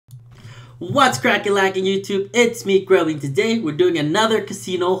What's cracklacking YouTube? It's me, Grubby. Today we're doing another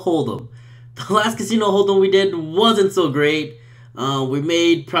casino hold'em. The last casino hold'em we did wasn't so great. We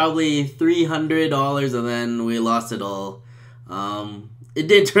made probably $300 and then we lost it all. It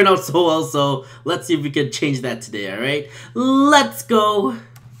didn't turn out so well, so let's see if we can change that today, alright? Let's go!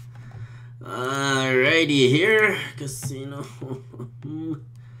 Alrighty, here. Casino.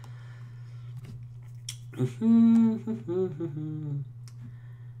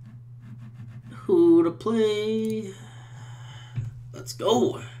 Who to play? Let's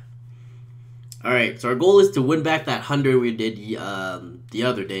go. Alright, so our goal is to win back that 100 we did the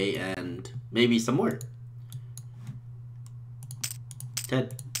other day and maybe some more. 10,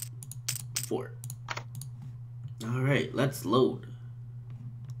 4. Alright, let's load.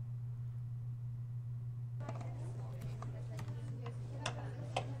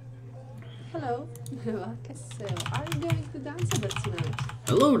 Hello, so are you going to dance a bit tonight?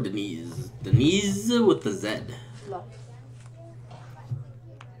 Hello, Denise. Denise with the Z. Flop.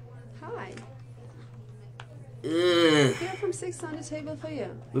 Hi. Here from 6 on the table for you.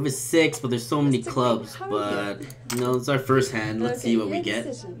 We have a 6, but there's so many clubs. But you know, it's our first hand. Let's see what we get.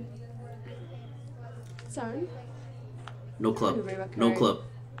 Decision. Sorry. No club. No club.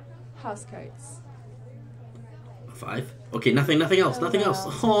 House cards. 5. Okay, nothing else. Nothing else.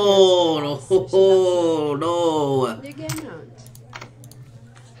 Oh no! Oh no! Your game round.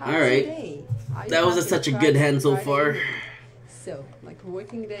 All right. That was such a good hand so far. So, like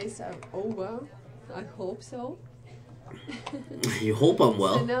working days are over. I hope so. You hope I'm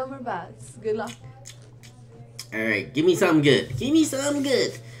well. So now we're bats. Good luck. Alright, give me something good. Give me some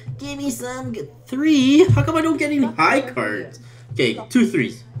good. Give me some good. 3? How come I don't get any high cards? Okay, 2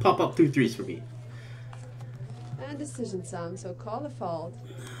 3s. Pop up 2 3s for me. And decision Sam, so call a fault.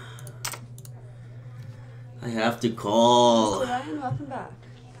 I have to call. Mr. Ryan, welcome back.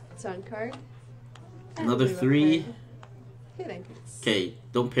 Turn card. Another 3. Hitting. Okay,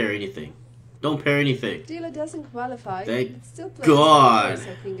 don't pair anything. Don't pair anything. Dealer doesn't qualify. Thank still God.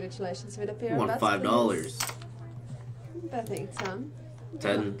 So congratulations with a pair. I want $5. Betting, Sam.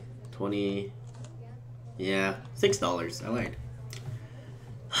 10, 20. Yeah, $6. I lied.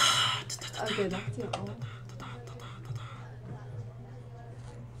 Okay, that's it.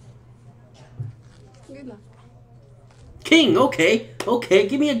 Good luck. King, okay. Okay,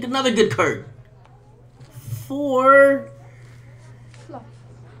 give me another good card. 4. Flop.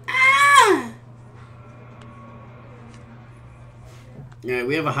 Alright,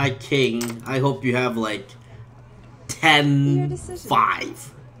 we have a high king. I hope you have like 10,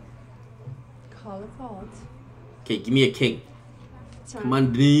 5. Call a fault. Okay, give me a king. Turn. Come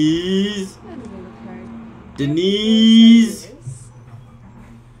on, Denise. And Denise.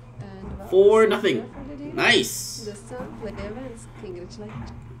 And 4, nothing. Nice. This time, play events.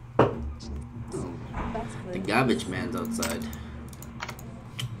 Congratulations. The garbage man's outside.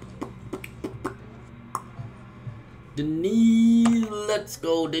 Denise, let's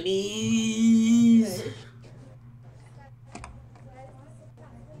go, Denise. Okay.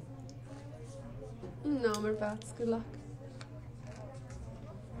 No more bats. Good luck.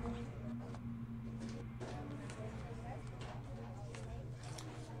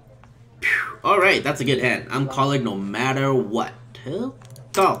 Alright, that's a good hand. I'm calling no matter what.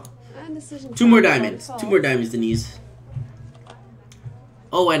 Call. And decision 2 more diamonds. 2 more diamonds, Denise.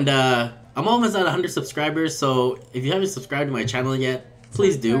 Oh, and I'm almost at 100 subscribers, so if you haven't subscribed to my channel yet,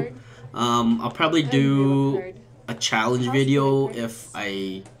 please do. I'll probably do a challenge video if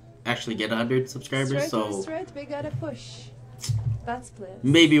I actually get 100 subscribers, so we gotta push. That's split.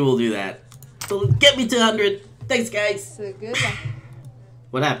 Maybe we'll do that. So get me to 100. Thanks, guys. So good luck.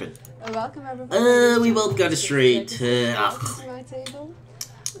 What happened? Welcome everybody. We both got it straight. My table.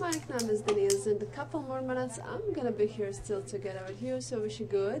 My name is Denise. In a couple more minutes, I'm gonna be here still together with you. So wish you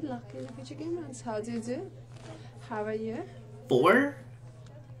good luck in the future game rounds. How do you do? How are you? 4?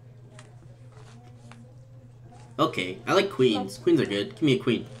 Okay, I like queens. Queens are good. Give me a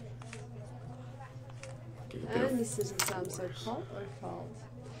queen. Okay, and decision Sam, so call or fault.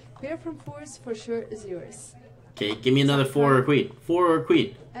 Pair from 4s for sure is yours. Okay, give me another 4 or queen. 4 or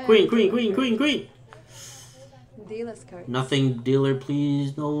queen. Queen, queen, queen, queen, queen. Dealer's card. Nothing, dealer,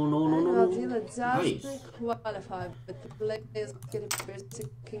 please. No, no, no, no, no. Dealer doesn't Nice. qualify, but the players get a pair to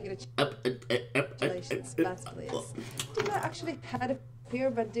congratulations. That's players. Dealer actually had a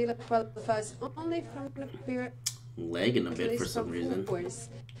pair, but dealer qualifies only from the pair. Lagging a bit for some reason.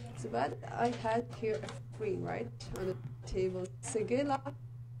 So, but I had here a queen, right, on the table. So good luck.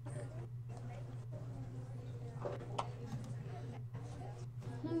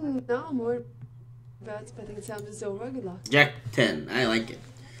 No more bets, betting Sam is over. Good luck. Jack 10. I like it.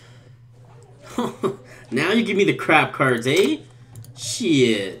 Now you give me the crap cards, eh?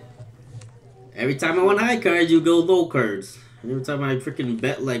 Shit. Every time I want high cards, you go low cards. Every time I freaking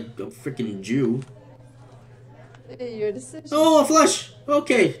bet like a freaking Jew. Your decision. Oh, a flush.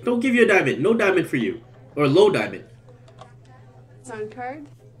 Okay, don't give you a diamond. No diamond for you. Or low diamond. Turn card.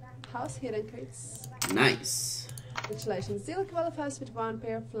 House hidden cards. Nice. Congratulations. Deal qualifies with one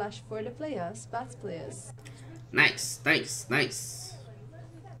pair flash for the players. Bats players. Nice, nice, nice.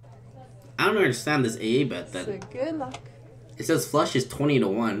 I don't understand this AA bet then. So good luck. It says flush is 20 to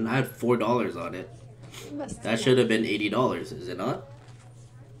 1. I had $4 on it. That should have been $80, is it not?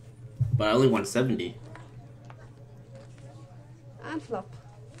 But I only won 70. And flop.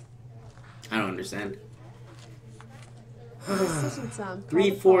 I don't understand. Decision time.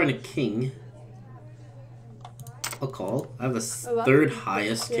 3, 4, and a king. I'll call. I have the third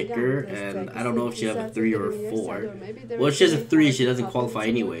highest kicker, and I don't know if she has a 3 or a 4. Well, if she has a 3, she doesn't qualify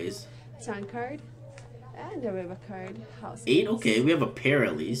anyways. Turn card. And a river card. House 8, okay, we have a pair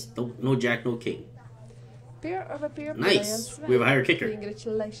at least. No jack, no king. Pair of a pair. Nice. We have a higher kicker.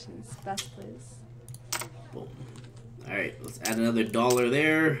 Congratulations. Best please. Boom. Alright, let's add another $1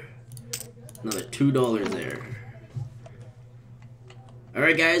 there. Another $2 there.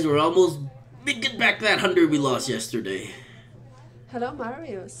 Alright guys, we're almost getting back that 100 we lost yesterday. Hello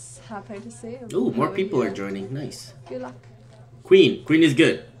Marius. Happy to see you. Ooh, more people are joining. Nice. Good luck. Queen. Queen is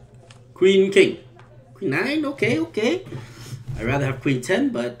good. Queen, king. Queen 9, okay, okay. I'd rather have Queen 10,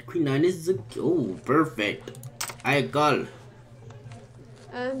 but Queen 9 is a... Oh, perfect. I call.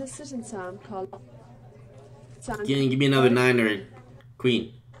 And decision time. Call. Give me another 9 or a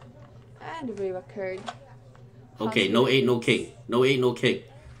Queen. And a river card. Okay, no 8, no king. No 8, no king.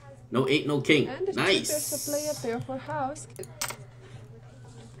 No 8, no king. And the Nice. to play a pair for house.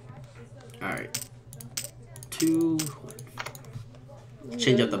 Alright. 2.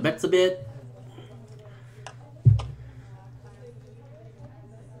 Change up the bets a bit.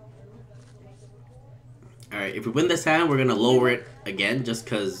 Alright, if we win this hand, we're going to lower it again just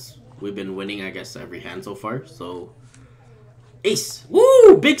because we've been winning, I guess, every hand so far. So, ace.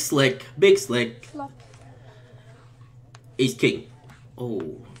 Woo! Big slick. Big slick. Flop. Ace king.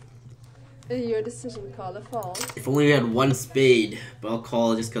 Oh. Your decision. Call a fall. If only we had one spade. But I'll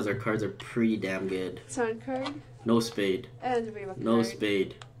call just because our cards are pretty damn good. Turn card. No spade. And river card. No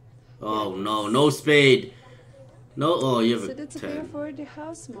spade. Oh, no. No spade. No. Oh, you have So a that's a pair 10. for the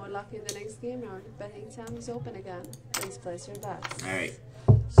house. More luck in the next game round. Betting time is open again. Please place your bets. Alright.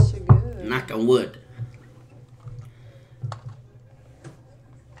 Sugar. Knock on wood.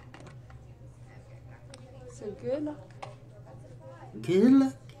 So good luck. Good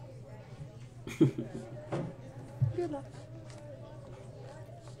luck. Good luck.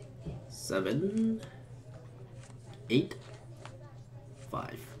 7, 8,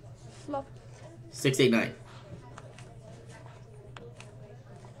 5, Flop. 6, 8, 9.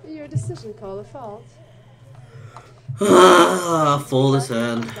 Your decision. Call a fault. Fold his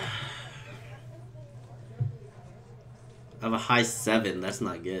hand. I have a high 7. That's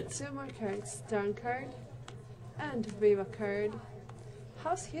not good. 2 more cards. Turn card. And river card.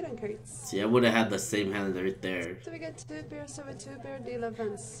 House hidden cards. See, I would have had the same hand right there. So we get 2 pairs of a 2-pair deal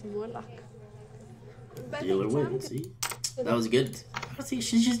events. More luck. Dealer wins. See, that was good. See,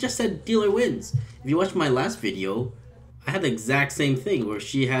 she just said dealer wins. If you watched my last video, I had the exact same thing where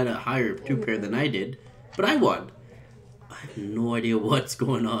she had a higher 2-pair than I did, but I won. I have no idea what's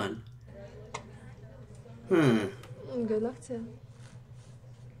going on. Good luck too.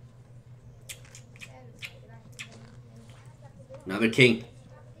 Another king.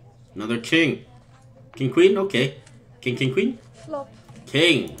 Another king. King, queen? Okay. King, king, queen? Flop.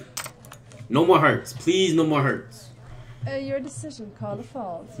 King. No more hearts. Please, no more hearts. Your decision. Call a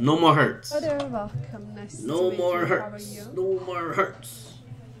fault. No more hearts. Oh, they're welcome. Nice No to meet more you. How are hearts. you? No more hearts.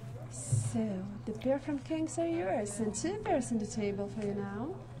 So, the pair from Kings are yours, and 2 pairs on the table for you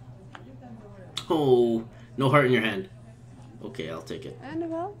now. Oh, no heart in your hand. Okay, I'll take it. And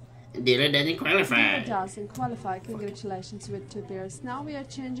well, Dealer doesn't qualify. dealer doesn't qualify. Congratulations with 2 pairs. Now we are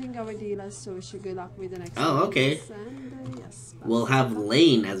changing our dealers, so wish you good luck with the next one. Oh, okay. And yes. We'll have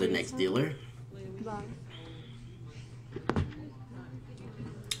Lane as our next dealer. Bye.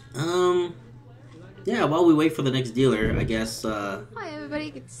 Yeah, while we wait for the next dealer, I guess, Hi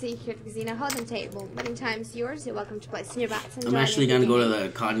everybody, good to see you here at the casino hold'em table. Betting time's yours. You're welcome to place in your bets. And I'm join actually in going to go to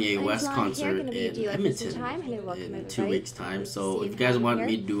game. the Kanye I'm West John concert here, gonna be a in dealer for Edmonton some time. Hello, welcome, in 2 everybody. weeks' time. Good to So see if you guys want here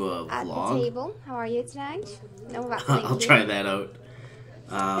me to do a at the vlog, table. How are you tonight? No, we're about to I'll try that out. play.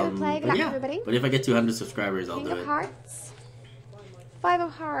 Good But luck, yeah, everybody. but if I get 200 subscribers, I'll King do of it. hearts. 5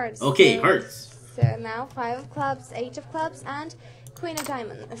 of hearts. Okay, So- hearts. So now 5 of clubs, 8 of clubs, and Queen of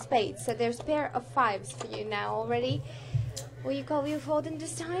diamonds, spades. So there's a pair of fives for you now already. Will you call you folding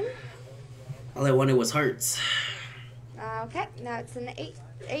this time? All I wanted was hearts. Okay, now it's an ace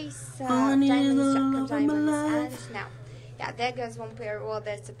I of need diamonds, jack love of of my diamonds, life. and now. Yeah, there goes one pair. Well,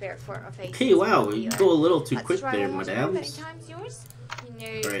 there's a pair of aces. Okay, wow, you go a little too Let's quick try there, one more time. madam. Betting time's yours.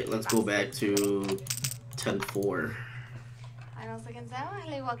 Alright, let's go back to 10-4. Final seconds now.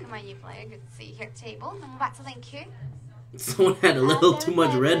 Hello, welcome my new player. Good to see you here at the table. Number back to thank you. Someone had a little too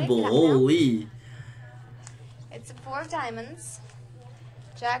much Red Bull. Holy. It's a 4 of diamonds.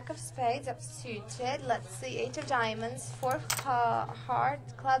 Jack of spades up suited. Let's see, 8 of diamonds, 4 of heart,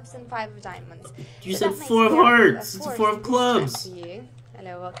 clubs, and 5 of diamonds. You So said that 4 of makes hearts. It's four 4 of clubs. for you.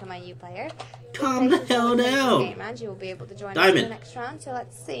 Hello, welcome my new player. Calm the hell down. Game, and you will be able to join us Diamond. in the next round. So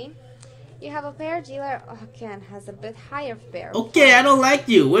let's see. You have a pair. Dealer again has a bit higher pair. Okay, I don't like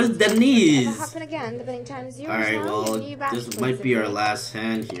you. Where's Denise? Whatever happen again? The betting time is yours. Alright, now. well, New batch, this please, might be our everybody. last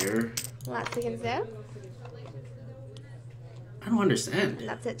hand here. Last seconds there. I don't understand.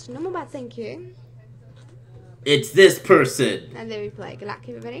 That's it. No more bad, thank you. It's this person. And there we play. Good luck,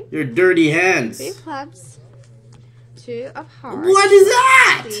 everybody. Your dirty hands. 3 of clubs, 2 of hearts. What is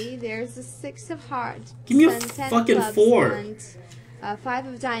that? See, there's a 6 of hearts. Give me a and 10 fucking clubs 4. And 5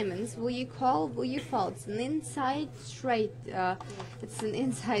 of diamonds. Will you call? Will you fold? It's an inside straight. It's an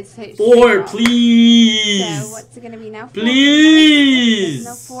inside straight. 4, please. So what's it gonna be now? 4? Please.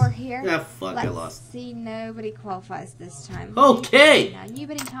 There's no 4 here. Ah, fuck, I Let's lost. see. Nobody qualifies this time. Okay. Now, new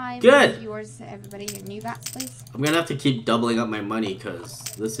bidding time. Good. Yours, everybody. Your new bats, please. I'm gonna have to keep doubling up my money because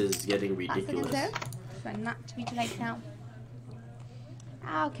this is getting Last seconds ridiculous. there. Try not to be too late now.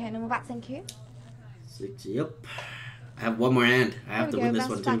 Okay, no more bats, thank you. 6, yep. I have one more hand. I have to win this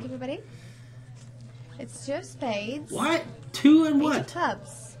one back, too. everybody. It's 2 of spades. What? 2 and 8 of what?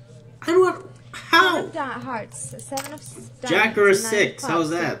 clubs. I don't want. 7 How? of hearts. 7 of diamonds. Jack or a and 9 of 6? clubs. How's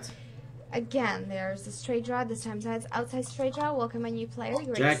So, that? again, there's a straight draw. This time it's outside straight draw. Welcome a new player.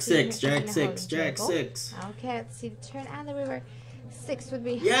 You're Jack 6, Jack 6, Jack Jack 6. Okay, let's see the turn and the river. 6 would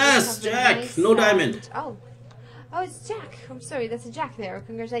be. Yes, would have been Jack. nice. No diamond. Oh, it's Jack. I'm sorry, that's a Jack there.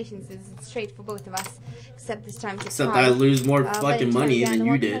 Congratulations. It's straight for both of us. Except this time it's Except five. I lose more But fucking in turn, money again, than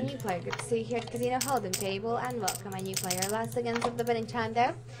you welcome a did. new player. Good to see you here at the Casino Hold'em table. And welcome a new player. Last seconds of the betting time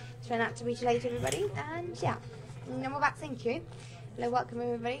there. Try not to be too late, everybody. And yeah, no more bats, thank you. Hello, welcome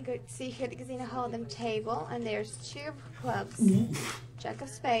everybody. Good to see you here at the Casino Hold'em table. And there's 2 of clubs, Jack of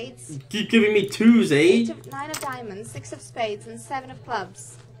spades, Keep giving me 2s, eh? 9 of diamonds, 6 of spades, and 7 of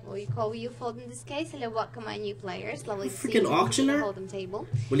clubs. Will you call? Will you fold in this case? Hello, welcome my new players. Lovely to see Freaking you here at the auctioneer? Hold'em table.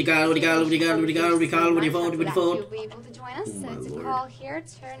 What do you got? What do you got? What do you got? What do you got? What do you got? What do you fold? What do you fold? You'll be able to join us. Oh, So my it's a Lord. call here,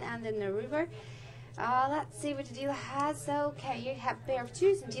 turn, and then the river. Let's see what the dealer has. Okay, you have a pair of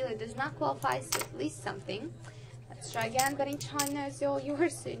 2s, and dealer does not qualify, so at least something. Let's try again. Betting time now is all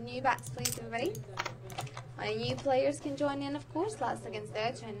yours. So new bats, please, everybody. My new players can join in, of course. Last seconds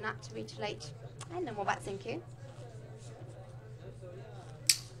there, try not to be too late. And no more bats, thank you.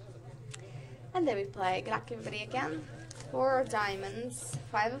 And then we play. Good luck, everybody, again. 4 diamonds,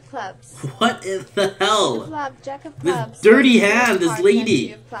 5 of clubs. What in the hell? Club, Jack of This clubs. dirty 2 of hand, this hearts,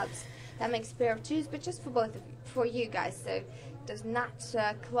 lady. and 2 of clubs. That makes a pair of 2s, but just for both of you, for you guys. So does not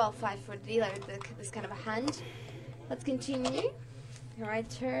qualify for the dealer. This kind of a hand. Let's continue. Right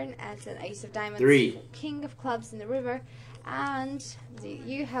turn at an ace of diamonds, 3. king of clubs in the river, and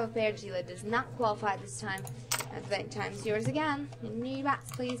you have a pair. Dealer does not qualify this time. And then time's yours again. Your new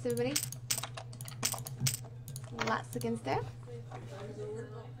bats, please, everybody. Lots against there.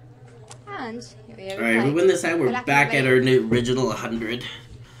 And here we are. Alright, we win this hand. We're back at our original 100.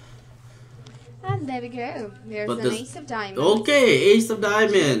 And there we go. There's But an this- ace of diamonds. Okay, ace of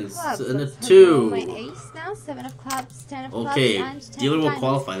diamonds. Clubs. And a Let's roll my 2. ace now. 7 of clubs, 10 of clubs, Okay, and 10 dealer of will diamonds.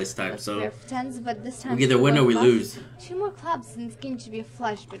 qualify this time, Let's so pair of tens, but this time we either win or we lose. 2 more clubs, and it's going to be a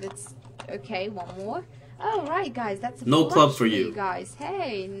flush, but it's okay. 1 more. Oh, right, guys, that's a No flush club for you. guys.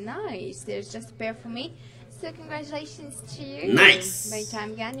 Hey, nice. There's just a pair for me. So congratulations to you. Nice. Many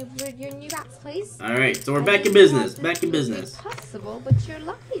time again. Your new bats, please. Alright, so we're I back in didn't business. know Back this in would be business. Possible, but you're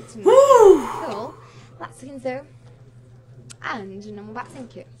lucky to know. Woo! Cool. Lots of seconds there. And no more bats,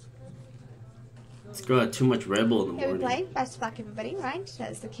 thank you. This girl had too much Red Bull in the Here we morning. play. Best of luck, everybody. Right.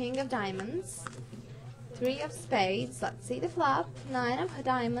 That's the king of diamonds. 3 of spades. Let's see the flop. 9 of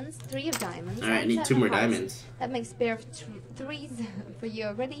diamonds. 3 of diamonds. Alright, I and need 7 2 more of hearts. diamonds. That makes a pair of 3s for you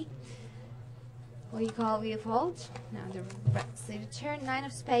already. what you call wheel fold. Now the turn 9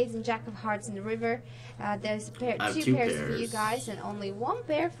 of spades and jack of hearts in the river. There's a pair, two pairs for you guys and only one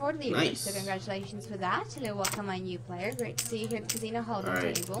pair for the nice. So congratulations for that. Hello, welcome my new player. Great to see you here at the casino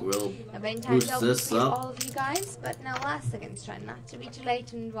holding table. We'll boost this up. All of you guys, but now last seconds, try not to be too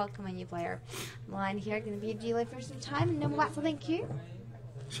late and welcome my new player. Line here, going to be a dealer for some time. And no more, so thank you.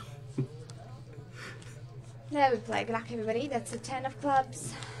 There we play. Good luck, everybody. That's a 10 of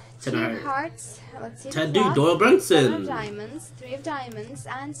clubs. 2 of hearts. Let's see. 10 Doyle Brunson. 7 of diamonds, 3 of diamonds,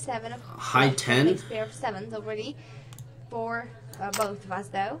 and 7 of high 10. Pair of 7s already for both of us,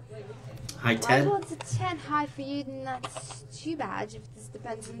 though. High 10. Well, it's a 10 high for you, and that's too bad. If this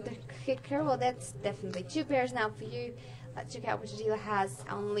depends on the kicker, well, that's definitely 2 pairs now for you. Let's check out which dealer has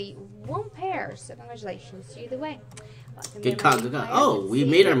only 1 pair. So congratulations to you either way. Good call, good call. Oh, we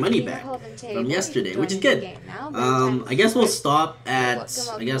made our money back from yesterday, which is good. I guess we'll stop at,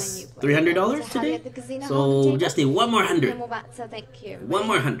 I guess, $300 today. So just need one more 100. One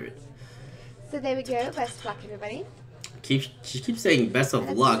more 100. So there we go. Best of luck, everybody. She keeps saying best of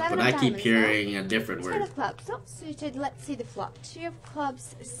luck, but I keep hearing a different word. 10 of clubs, not suited. Let's see the flop. 2 of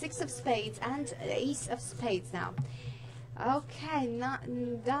clubs, 6 of spades, and ace of spades now. Okay,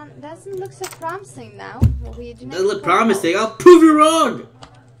 doesn't look so promising now. Doesn't look promising. I'll prove you wrong.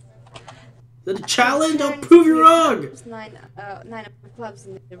 Is that a challenge? I'll prove you wrong. 9 of clubs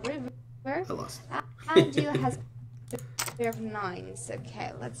in the river. I lost. And dealer has a pair of 9s.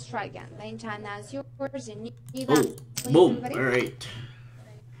 Okay, let's try again. Main time now is yours. And boom. All right.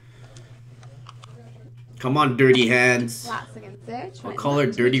 Come on, dirty hands. Last against there. I'll call her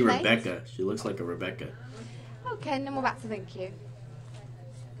Dirty Rebecca. She looks like a Rebecca. Okay, no more bats, thank you.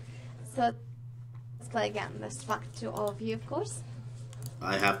 So, let's play again. Best of luck to all of you, of course.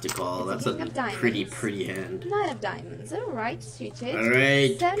 I have to call. That's a pretty hand. 9 of diamonds. Alright, suited.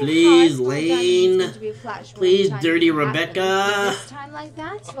 Alright, please, Lane. Please, Dirty Rebecca. This time like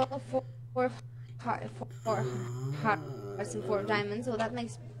that. Well, 4 hearts and 4 of diamonds. Well, that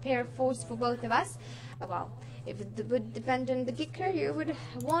makes a pair of 4s for both of us. Oh, well. If it would depend on the kicker, you would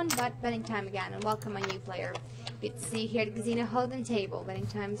have won, but betting time again. And welcome my new player. Good to see you here at the casino holding table. Betting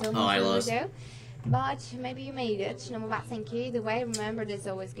time is almost over though. But maybe you made it. No more bad, thank you. Either way, remember there's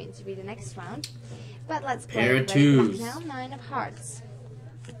always going to be the next round. But let's play. Pair of 2s. Now 9 of hearts.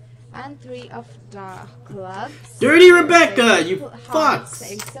 And 3 of clubs. Dirty Rebecca, you fucks!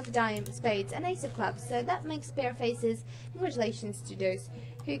 Ace of diamonds, spades, and ace of clubs. So that makes pair faces. Congratulations to those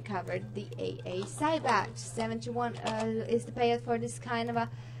who covered the AA side bet. 7 to 1 is the payout for this kind of a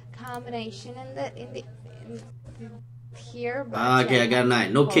combination here. Okay, I got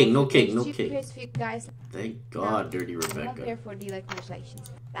 9. No king, no king, no 2 king. pairs for you guys. Thank God, Dirty One Rebecca. pair for dealer. Congratulations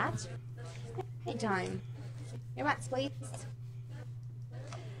for that. Hey, time. Your mats, please.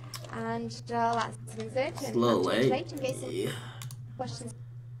 And last insert. Slow late. Questions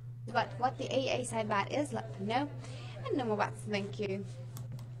about what the AA side bet is, let me know. And no more bats, thank you.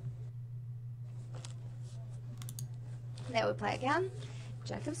 There we play again.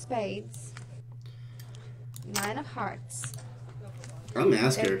 Jack of spades. 9 of hearts. I'm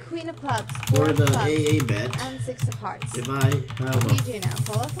asking her. Queen of clubs. For the clubs, AA bet. and 6 of hearts. If I have What do you do now?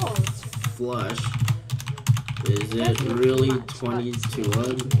 Follow fold. Flush. Is it really 20 to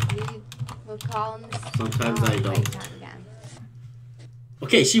 1? We'll call Sometimes I don't.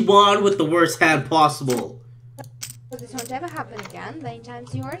 Okay, she won with the worst hand possible. This won't ever happen again. Lane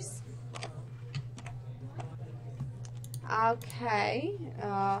time's yours. Okay.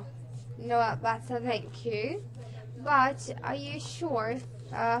 No, that's a thank you. But are you sure?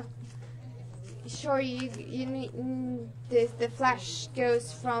 Sure you need the flash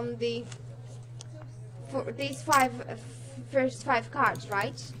goes from the for these first 5 cards,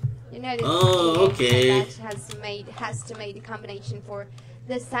 right? You know this okay. has to make the combination for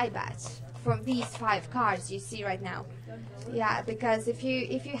the side bet from these 5 cards you see right now. Yeah, because if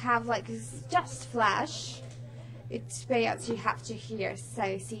you have like just flash, it's payouts you have to hear.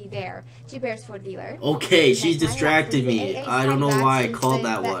 So see there, 2 pairs for dealer. Okay, she's distracted me. I don't know why I called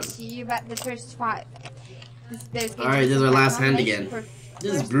that one. You bet the first 5. Alright, this is our last hand again.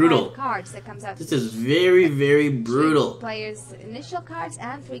 This is brutal. Cards that comes out. This is very, very brutal. 2 players' initial cards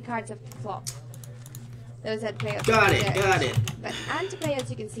and 3 cards of the flop. Those are players. Got it. But anti-players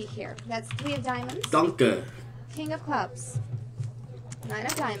you can see here. That's 3 of diamonds. Dunker. King of clubs. 9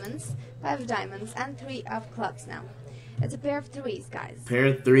 of diamonds. 5 of diamonds and 3 of clubs now. It's a pair of 3s, guys. Pair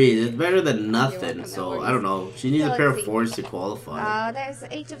of 3s. It's better than nothing. So I don't know. She needs a pair of 4s to qualify. There's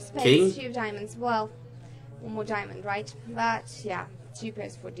 8 of spades. King? 2 of diamonds. Well, 1 more diamond, right? But yeah, 2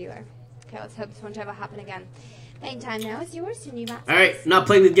 pairs for dealer. Okay, let's hope this won't ever happen again. Playing time now is yours. Your new box. Alright, not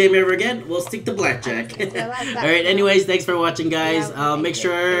playing the game ever again. We'll stick to blackjack. Alright, anyways, thanks for watching, guys. Make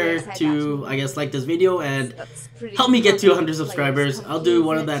sure to, I guess, like this video and help me get to 100 subscribers. I'll do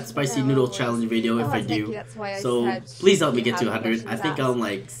one of that spicy noodle challenge video if I do. So please help me get to 100. I think I'm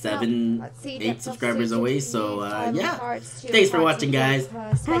like 7, 8 subscribers away. So yeah, thanks for watching, guys.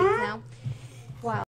 Wow.